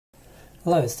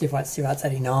Hello, Steve White, Steve Arts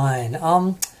 89.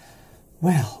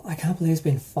 Well, I can't believe it's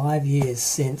been 5 years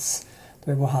since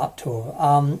the Rebel Heart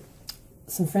tour.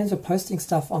 Some friends were posting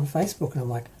stuff on Facebook, and I'm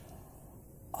like,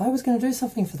 I was going to do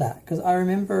something for that, because I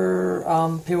remember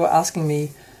people were asking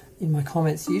me in my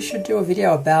comments, you should do a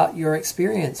video about your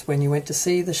experience when you went to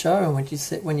see the show and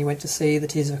when you went to see the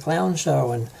Tears of a Clown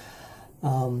show, and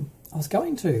I was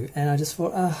going to, and I just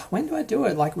thought, when do I do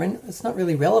it? Like, when it's not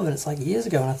really relevant. It's like years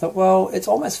ago, and I thought, well, it's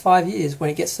almost 5 years. When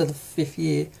it gets to the 5th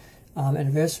year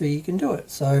anniversary, you can do it.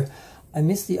 So I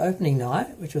missed the opening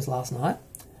night, which was last night.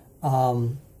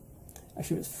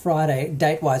 Actually, it was Friday.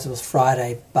 Date-wise, it was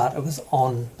Friday, but it was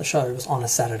on the show. It was on a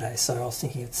Saturday, so I was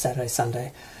thinking it's Saturday,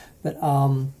 Sunday. But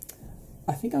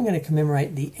I think I'm going to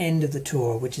commemorate the end of the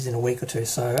tour, which is in a week or two.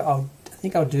 So I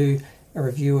think I'll do a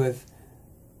review of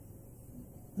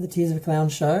the Tears of a Clown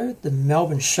show, the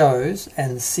Melbourne shows,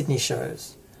 and the Sydney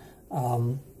shows.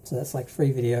 So that's like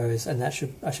 3 videos, and I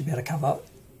should be able to cover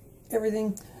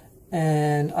everything.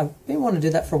 And I've been wanting to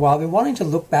do that for a while. I've been wanting to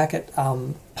look back at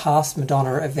past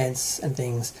Madonna events and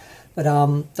things, but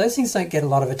those things don't get a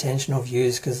lot of attention or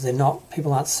views because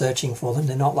people aren't searching for them.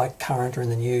 They're not like current or in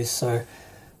the news, so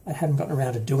I haven't gotten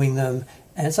around to doing them.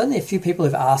 And it's only a few people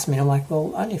who've asked me, and I'm like,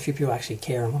 well, only a few people actually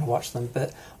care and want to watch them,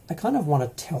 but I kind of want to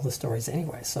tell the stories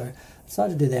anyway, so I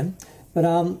decided to do them. But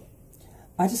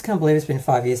I just can't believe it's been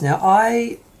 5 years now.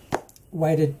 I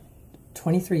waited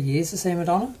 23 years to see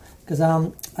Madonna because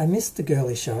I missed the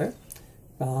girly show.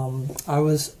 I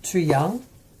was too young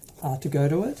to go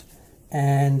to it,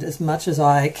 and as much as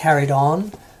I carried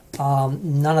on,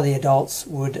 none of the adults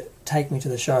would take me to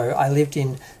the show. I lived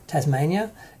in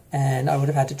Tasmania, and I would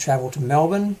have had to travel to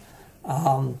Melbourne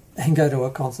and go to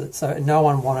a concert. So no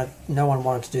one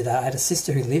wanted to do that. I had a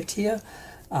sister who lived here,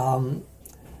 and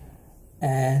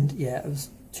yeah, it was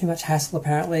too much hassle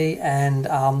apparently. And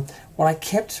what I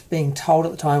kept being told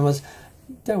at the time was,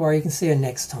 "Don't worry, you can see her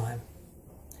next time."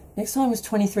 Next time was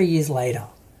 23 years later.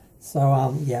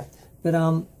 So yeah, but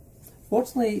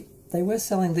fortunately they were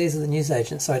selling these at the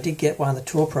newsagent, so I did get one of the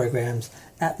tour programs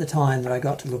at the time that I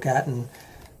got to look at and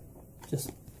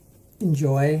just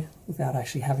enjoy without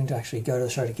actually having to go to the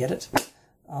show to get it.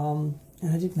 And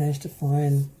I did manage to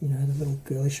find, the little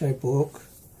girly show book.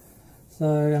 So,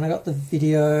 and I got the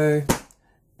video,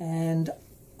 and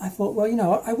I thought, well, you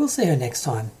know what, I will see her next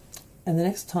time. And the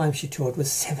next time she toured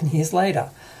was 7 years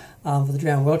later for the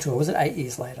Drowned World Tour. Was it 8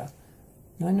 years later?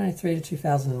 1993 to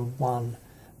 2001.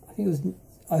 I think it was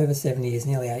over 7 years,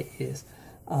 nearly 8 years.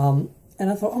 And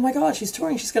I thought, oh my God, she's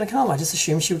touring, she's going to come. I just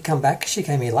assumed she would come back because she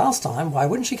came here last time. Why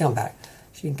wouldn't she come back?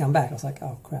 She didn't come back. I was like,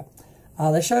 oh crap.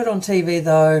 They showed it on TV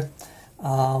though.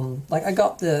 Like I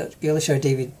got the girly show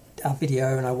DVD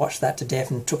video, and I watched that to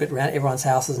death and took it around everyone's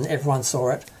houses, and everyone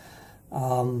saw it.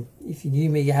 If you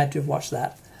knew me, you had to have watched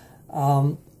that.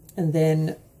 And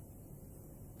then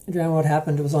Drowned World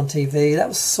happened. It was on TV. That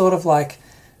was sort of like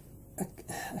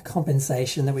a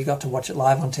compensation that we got to watch it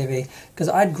live on TV, because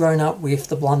I'd grown up with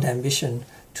the Blonde Ambition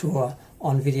tour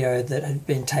on video that had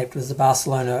been taped. It was the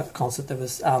Barcelona concert that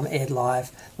was aired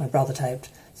live. My brother taped,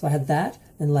 so I had that,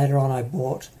 and later on I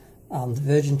bought the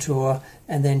Virgin tour,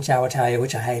 and then Ciao Italia,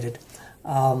 which I hated,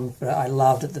 but I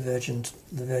loved it, the Virgin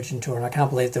tour, and I can't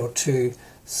believe there were 2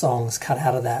 songs cut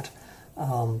out of that.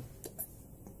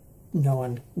 No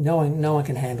one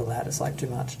can handle that. It's like too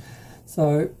much.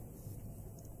 So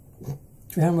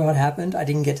Drowned World happened. I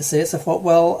didn't get to see it, so I thought,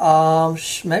 well,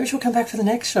 maybe she'll come back for the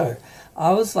next show.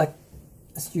 I was like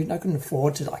a student. I couldn't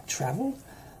afford to like travel,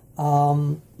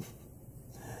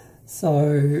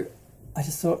 so I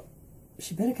just thought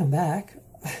she better come back.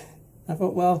 I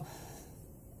thought, well,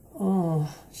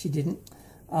 she didn't.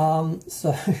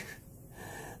 So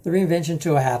the Reinvention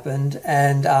tour happened,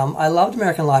 and I loved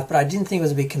American Life, but I didn't think it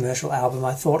was a big commercial album.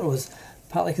 I thought it was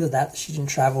partly because of that she didn't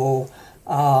travel.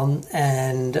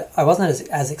 And I wasn't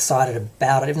as excited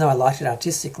about it, even though I liked it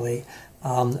artistically.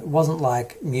 It wasn't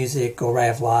like Music or Ray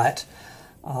of Light,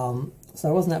 so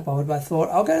I wasn't that bothered, but I thought,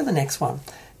 I'll go to the next one.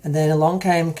 And then along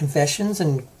came Confessions,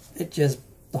 and the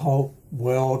whole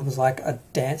world was like a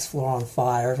dance floor on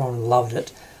fire. Everyone loved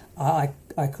it. I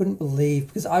couldn't believe,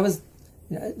 because I was,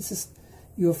 it's just,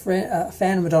 you're a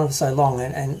fan of Madonna for so long,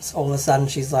 and all of a sudden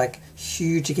she's like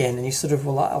huge again, and you sort of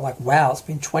were like, wow, it's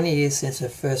been 20 years since her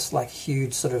first like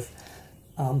huge sort of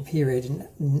period in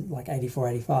like 84,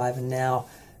 85, and now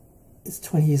it's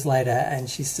 20 years later and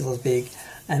she's still as big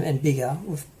and bigger,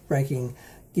 with breaking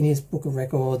Guinness Book of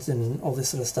Records and all this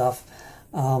sort of stuff.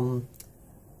 And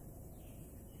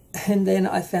then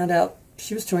I found out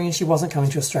she was touring and she wasn't coming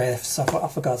to Australia, so I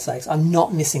thought, for God's sakes, I'm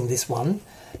not missing this one.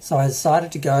 So I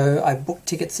decided to go. I booked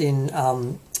tickets in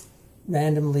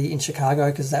randomly in Chicago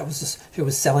because that was just who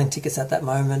was selling tickets at that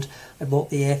moment. I bought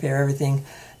the airfare, everything.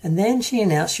 And then she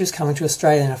announced she was coming to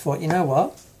Australia, and I thought, you know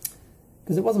what?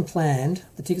 Because it wasn't planned,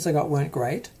 the tickets I got weren't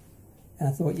great. And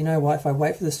I thought, you know what, if I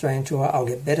wait for the Australian tour, I'll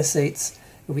get better seats.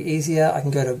 It'll be easier. I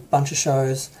can go to a bunch of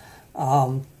shows.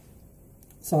 So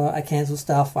I cancelled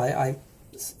stuff. I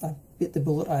bit the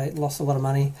bullet. I lost a lot of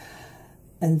money.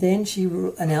 And then she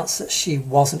announced that she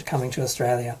wasn't coming to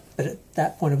Australia. But at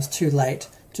that point, it was too late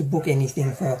to book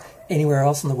anything for anywhere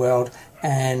else in the world.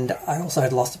 And I also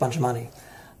had lost a bunch of money.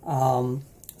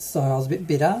 So I was a bit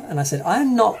bitter. And I said,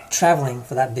 I'm not travelling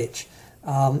for that bitch.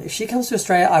 If she comes to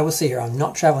Australia, I will see her. I'm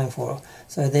not travelling for her.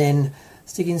 So then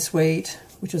Sticky and Sweet,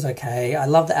 which was okay. I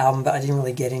loved the album, but I didn't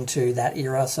really get into that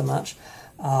era so much.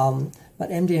 But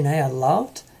MDNA I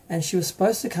loved. And she was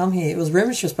supposed to come here. It was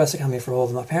rumoured she was supposed to come here for all of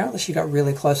them. Apparently she got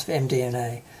really close to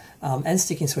MDNA and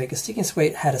Sticky and Sweet, because Sticky and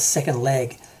Sweet had a second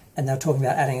leg, and they were talking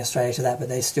about adding Australia to that, but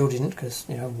they still didn't, because,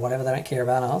 you know, whatever, they don't care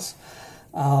about us.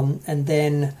 And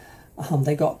then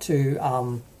they got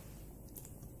to...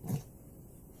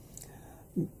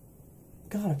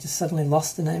 God, I've just suddenly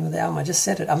lost the name of the album. I just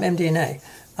said it. MDNA.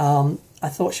 I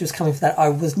thought she was coming for that. I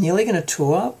was nearly going to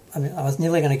tour. I was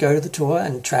nearly going to go to the tour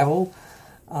and travel,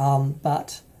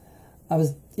 but I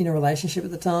was in a relationship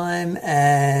at the time,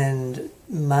 and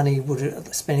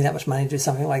spending that much money to do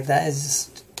something like that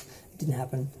it didn't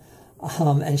happen.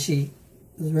 And there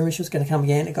was rumours she was going to come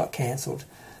again. It got cancelled.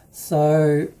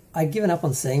 So I'd given up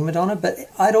on seeing Madonna, but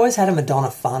I'd always had a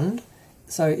Madonna fund.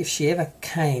 So if she ever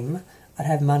came, I'd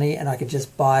have money and I could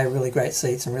just buy really great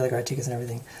seats and really great tickets and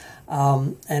everything.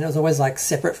 And it was always like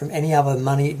separate from any other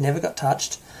money. It never got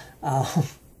touched.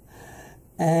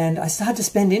 And I started to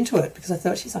spend into it because I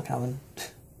thought, she's not coming.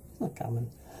 She's not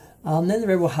coming. Then the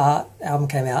Rebel Heart album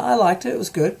came out. I liked it. It was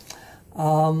good.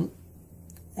 And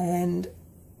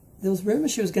there was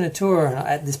rumours she was going to tour. And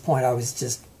at this point, I was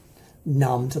just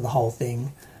numb to the whole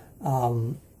thing.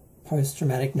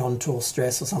 Post-traumatic non-tour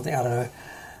stress or something. I don't know.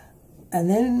 And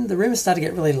then the rumours started to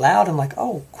get really loud. I'm like,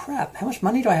 oh, crap, how much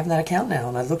money do I have in that account now?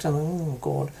 And I looked and I'm like,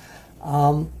 oh,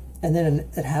 God. And then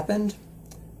it happened.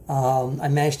 I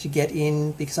managed to get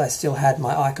in because I still had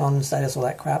my icon status, all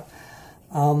that crap.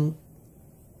 And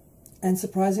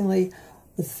surprisingly,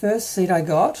 the first seat I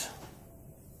got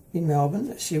in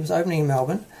Melbourne, she was opening in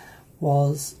Melbourne,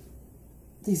 was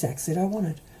the exact seat I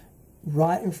wanted.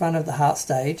 Right in front of the Heart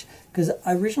stage. Because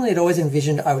I originally had always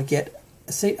envisioned I would get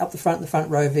a seat up the front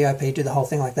row, VIP, do the whole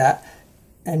thing like that,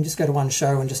 and just go to one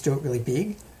show and just do it really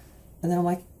big. And then I'm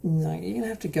like, no, you're going to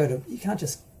have to go to, you can't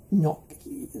just not,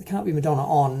 it can't be Madonna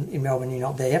on in Melbourne, you're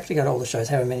not there. You have to go to all the shows,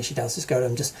 however many she does, just go to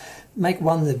them, just make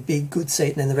one the big good seat,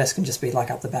 and then the rest can just be like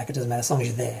up the back, it doesn't matter, as long as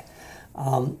you're there.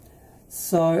 And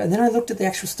then I looked at the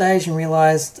actual stage and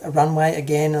realised a runway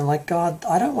again, and I'm like, God,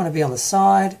 I don't want to be on the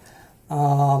side. I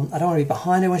don't want to be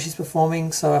behind her when she's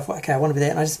performing, so I thought, okay, I want to be there.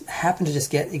 And I just happened to just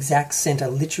get exact centre,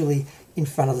 literally in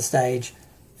front of the stage,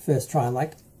 first try. I'm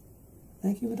like,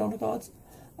 thank you, Madonna gods.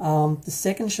 The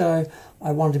second show,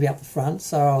 I wanted to be up the front,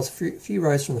 so I was a few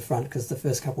rows from the front because the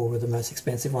first couple were the most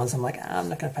expensive ones. I'm like, I'm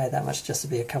not going to pay that much just to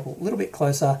be a little bit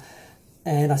closer.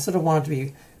 And I sort of wanted to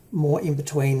be more in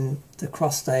between the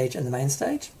cross stage and the main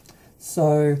stage.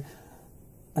 So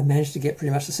I managed to get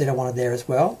pretty much the seat I wanted there as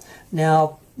well.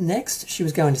 Now, next, she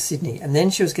was going to Sydney, and then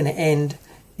she was going to end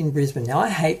in Brisbane. Now, I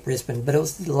hate Brisbane, but it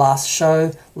was the last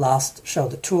show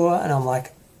of the tour, and I'm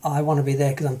like, I want to be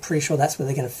there because I'm pretty sure that's where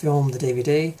they're going to film the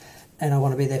DVD, and I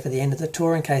want to be there for the end of the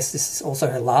tour in case this is also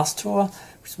her last tour,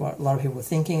 which is what a lot of people were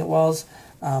thinking it was,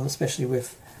 especially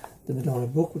with the Madonna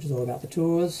book, which is all about the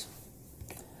tours.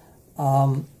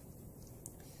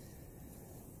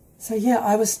 So yeah,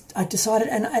 I decided,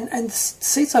 and the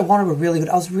seats I wanted were really good.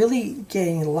 I was really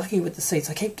getting lucky with the seats.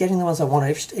 I kept getting the ones I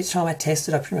wanted. Each time I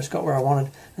tested, I pretty much got where I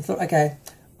wanted. I thought, okay,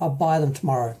 I'll buy them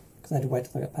tomorrow, because I had to wait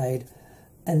till I got paid.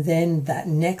 And then that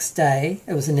next day,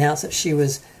 it was announced that she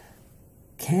was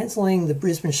cancelling the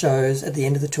Brisbane shows at the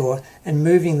end of the tour and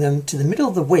moving them to the middle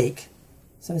of the week.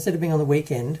 So instead of being on the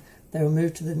weekend, they were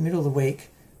moved to the middle of the week,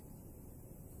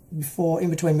 in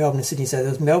between Melbourne and Sydney. So there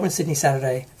was Melbourne, Sydney,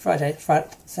 Saturday,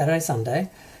 Sunday,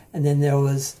 and then there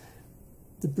was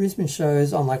the Brisbane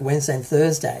shows on like Wednesday and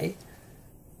Thursday,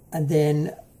 and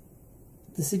then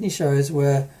the Sydney shows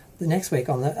were the next week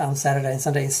on the Saturday and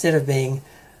Sunday, instead of being,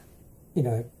 you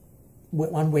know,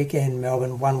 one weekend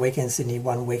Melbourne, one weekend Sydney,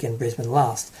 one weekend Brisbane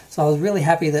last. So I was really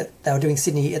happy that they were doing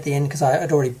Sydney at the end, because I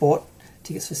had already bought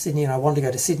tickets for Sydney and I wanted to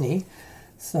go to Sydney.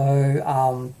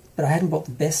 So, but I hadn't bought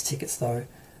the best tickets though,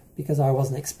 because I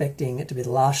wasn't expecting it to be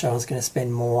the last show. I was going to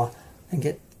spend more and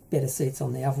get better seats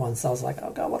on the other one. So I was like,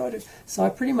 oh God, what do I do? So I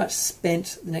pretty much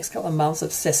spent the next couple of months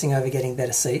obsessing over getting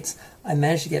better seats. I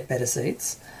managed to get better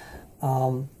seats.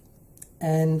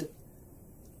 And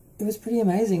it was pretty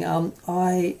amazing.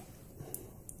 I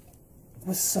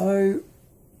was so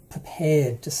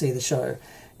prepared to see the show.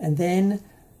 And then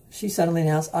she suddenly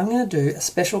announced, I'm going to do a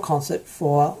special concert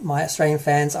for my Australian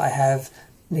fans I have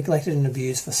neglected and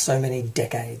abused for so many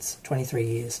decades, 23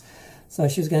 years. So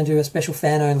she was going to do a special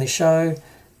fan-only show,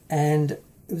 and it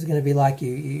was going to be like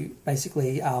you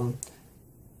basically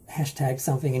hashtagged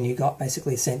something and you got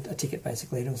basically sent a ticket,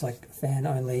 basically. And it was like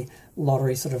fan-only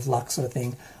lottery sort of luck sort of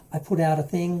thing. I put out a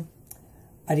thing.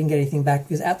 I didn't get anything back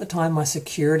because at the time my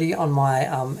security on my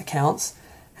accounts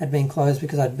had been closed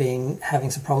because I'd been having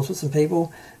some problems with some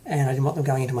people and I didn't want them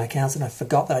going into my accounts, and I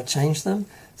forgot that I'd changed them.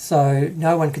 So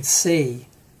no one could see,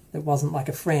 it wasn't like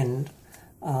a friend,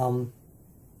 what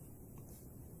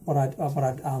I'd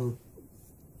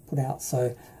put out.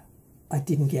 So I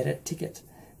didn't get a ticket.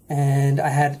 And I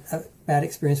had a bad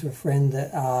experience with a friend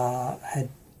that had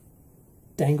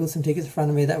dangled some tickets in front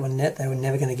of me that were they were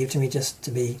never going to give to me just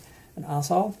to be an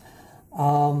arsehole.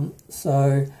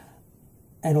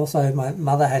 And also my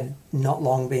mother had not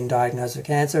long been diagnosed with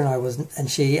cancer, and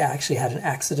she actually had an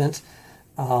accident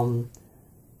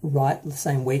right the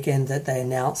same weekend that they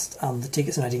announced the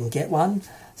tickets, and I didn't get one.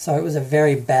 So it was a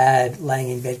very bad laying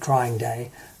in bed crying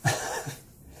day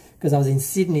because I was in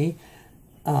Sydney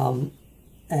and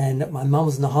my mum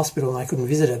was in the hospital and I couldn't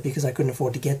visit her because I couldn't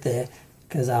afford to get there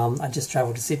because I just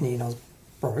travelled to Sydney and I was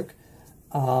broke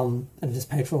and I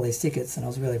just paid for all these tickets and I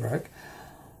was really broke.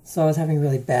 So I was having a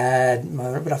really bad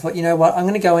moment, but I thought, you know what, I'm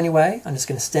going to go anyway. I'm just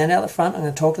going to stand out the front, I'm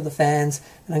going to talk to the fans,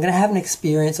 and I'm going to have an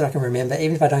experience that I can remember,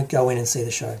 even if I don't go in and see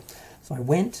the show. So I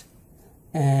went,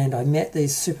 and I met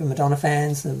these super Madonna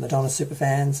fans, the Madonna super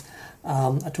fans.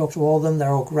 I talked to all of them,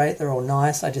 they're all great, they're all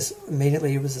nice. I just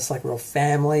immediately, it was just like a real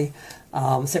family,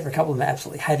 except for a couple of them that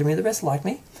absolutely hated me, the rest liked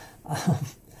me.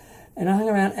 And I hung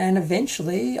around, and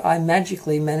eventually I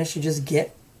magically managed to just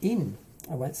get in.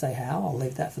 I won't say how, I'll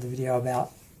leave that for the video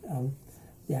about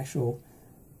the actual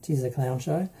Teaser Clown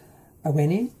show. I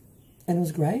went in and it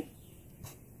was great,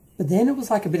 but then it was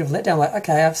like a bit of a letdown, like,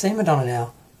 okay, I've seen Madonna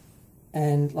now,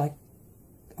 and like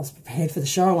I was prepared for the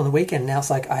show on the weekend. Now it's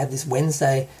like I had this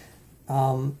Wednesday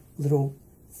little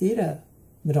theatre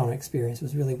Madonna experience. It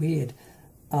was really weird.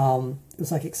 It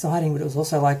was like exciting, but it was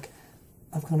also like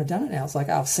I've kind of done it now. It's like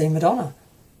I've seen Madonna.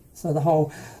 So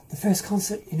the first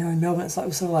concert, you know, in Melbourne, it's like, it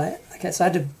was sort of like, okay, so I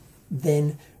had to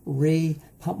then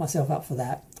pump myself up for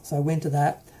that. So I went to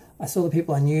that. I saw the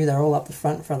people I knew. They're all up the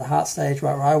front of the heart stage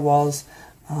right where I was.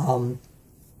 And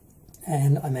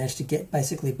I managed to get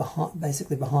basically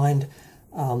behind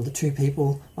the two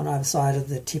people on either side of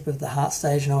the tip of the heart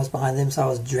stage, and I was behind them, so I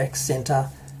was direct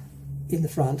centre in the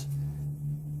front,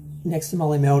 next to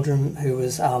Molly Meldrum, who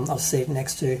was I was seated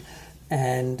next to,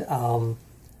 and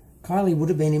Kylie would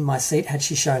have been in my seat had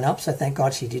she shown up, so thank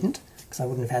God she didn't, because I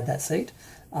wouldn't have had that seat.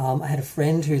 I had a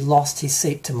friend who lost his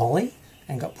seat to Molly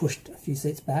and got pushed a few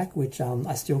seats back, which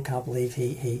I still can't believe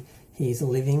he's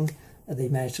living. He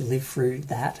managed to live through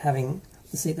that, having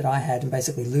the seat that I had and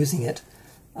basically losing it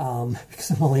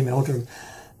because of Molly Meldrum,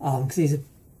 because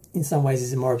in some ways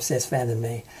he's a more obsessed fan than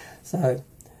me. So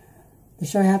the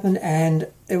show happened and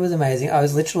it was amazing. I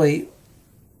was literally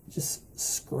just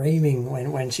screaming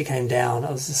when she came down.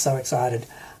 I was just so excited.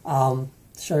 The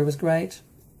show was great.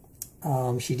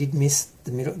 She did miss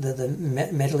the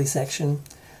medley section.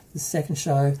 The second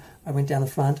show, I went down the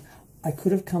front. I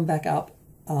could have come back up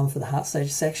for the heart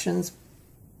stage sections,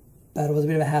 but it was a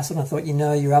bit of a hassle, and I thought, you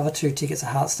know, your other two tickets are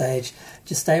heart stage.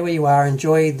 Just stay where you are,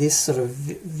 enjoy this sort of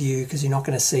view, because you're not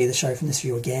going to see the show from this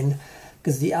view again.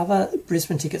 Because the other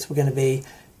Brisbane tickets were going to be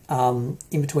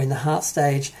in between the heart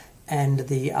stage and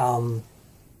the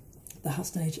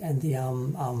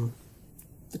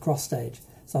cross stage.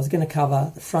 So I was going to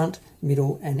cover the front,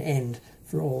 middle, and end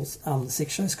for all the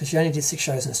 6 shows, because she only did 6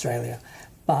 shows in Australia.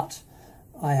 But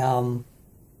I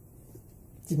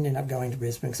didn't end up going to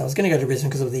Brisbane, because I was going to go to Brisbane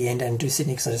because of the end and do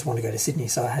Sydney because I just wanted to go to Sydney.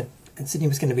 So and Sydney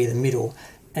was going to be the middle,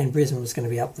 and Brisbane was going to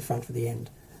be up the front for the end.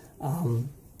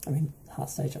 Heart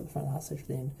stage up the front, heart stage for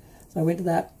the end. So I went to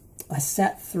that. I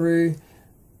sat through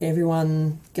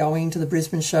everyone going to the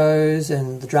Brisbane shows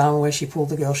and the drama where she pulled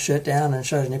the girl's shirt down and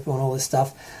showed her nipple and all this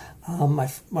stuff. One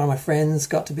of my friends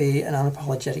got to be an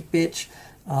unapologetic bitch,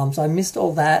 so I missed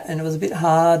all that, and it was a bit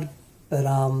hard, but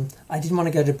I didn't want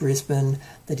to go to Brisbane.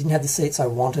 They didn't have the seats I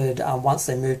wanted. Once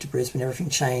they moved to Brisbane, everything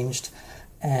changed,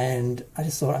 and I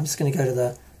just thought, I'm just going to go to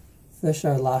the first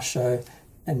show, last show,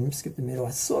 and skip the middle.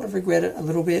 I sort of regret it a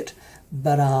little bit,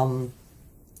 but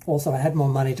also I had more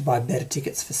money to buy better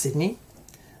tickets for Sydney.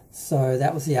 So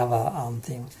that was the other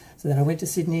thing. So then I went to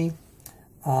Sydney.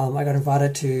 I got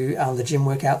invited to the gym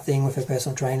workout thing with her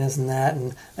personal trainers and that,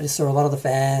 and I just saw a lot of the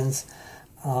fans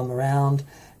around,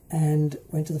 and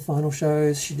went to the final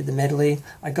shows. She did the medley.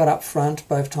 I got up front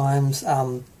both times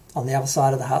on the other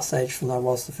side of the heart stage from I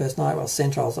was the first night. I was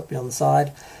centre. I was up on the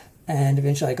side, and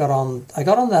eventually I got on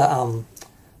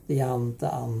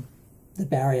the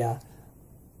barrier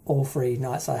all 3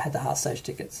 nights. I had the heart stage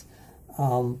tickets,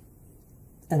 and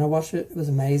I watched it. It was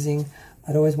amazing.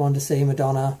 I'd always wanted to see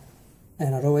Madonna,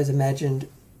 and I'd always imagined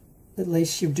at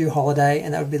least she would do Holiday,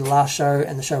 and that would be the last show,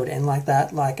 and the show would end like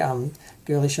that, like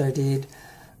Girly Show did.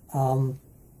 And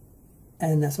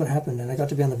that's what happened, and I got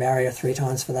to be on the barrier 3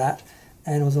 times for that,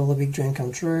 and it was all a big dream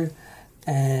come true.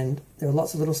 And there were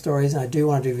lots of little stories, and I do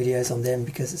want to do videos on them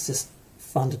because it's just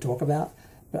fun to talk about.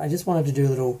 But I just wanted to do a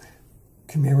little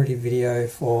commemorative video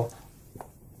for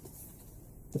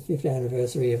the 5th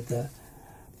anniversary of the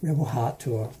Rebel Heart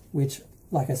Tour, which,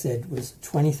 like I said, was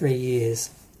 23 years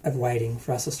of waiting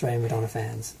for us Australian Madonna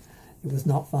fans. It was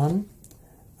not fun.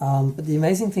 But the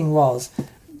amazing thing was,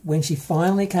 when she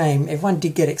finally came, everyone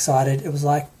did get excited. It was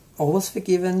like all was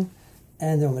forgiven,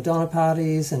 and there were Madonna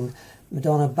parties and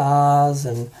Madonna bars,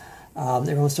 and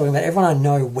everyone was talking about it. Everyone I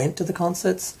know went to the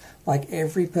concerts. Like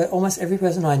almost every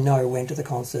person I know went to the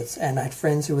concerts, and I had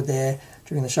friends who were there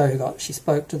during the show she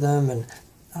spoke to them, and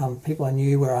people I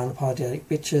knew were unapologetic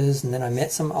bitches, and then I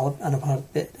met some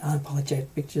unapologetic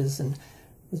bitches and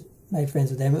made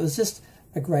friends with them. It was just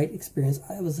a great experience.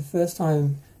 It was the first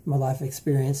time in my life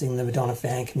experiencing the Madonna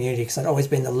fan community, because I'd always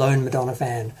been the lone Madonna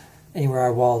fan anywhere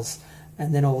I was.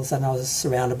 And then all of a sudden I was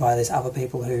surrounded by these other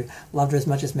people who loved her as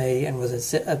much as me and was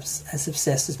as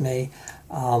obsessed as me.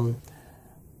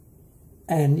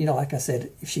 And, you know, like I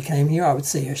said, if she came here, I would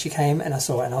see her. She came and I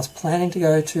saw her. And I was planning to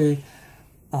go to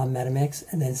Madame X,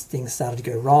 and then things started to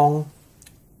go wrong.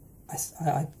 I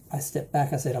stepped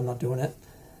back. I said, I'm not doing it.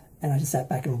 And I just sat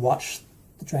back and watched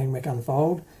the train wreck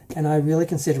unfold. And I really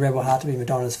consider Rebel Heart to be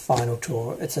Madonna's final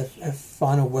tour. It's a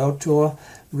final world tour,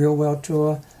 real world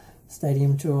tour,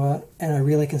 stadium tour. And I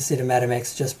really consider Madame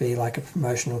X just be like a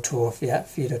promotional tour,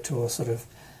 theatre tour, sort of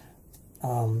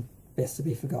best to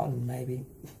be forgotten, maybe.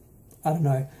 I don't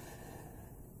know.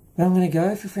 But I'm going to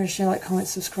go. Feel free to share, like, comment,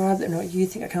 subscribe. Let me know what you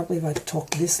think. I can't believe I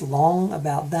talked this long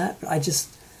about that. But I just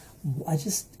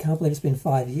can't believe it's been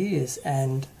 5 years,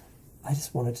 and I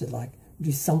just wanted to, like,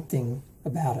 do something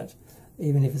about it,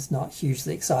 even if it's not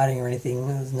hugely exciting or anything.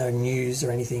 There's no news or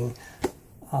anything.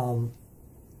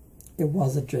 It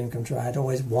was a dream come true. I had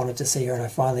always wanted to see her, and I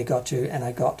finally got to, and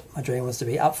my dream was to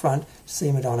be up front to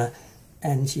see Madonna,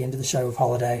 and she ended the show with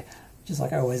Holiday, just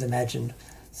like I always imagined.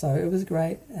 So it was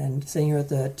great, and seeing her at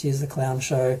the Tears of the Clown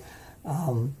show,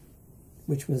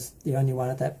 which was the only one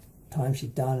at that time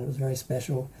she'd done, it was very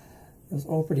special. It was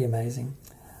all pretty amazing.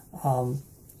 I'm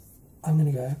going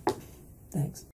to go. Thanks.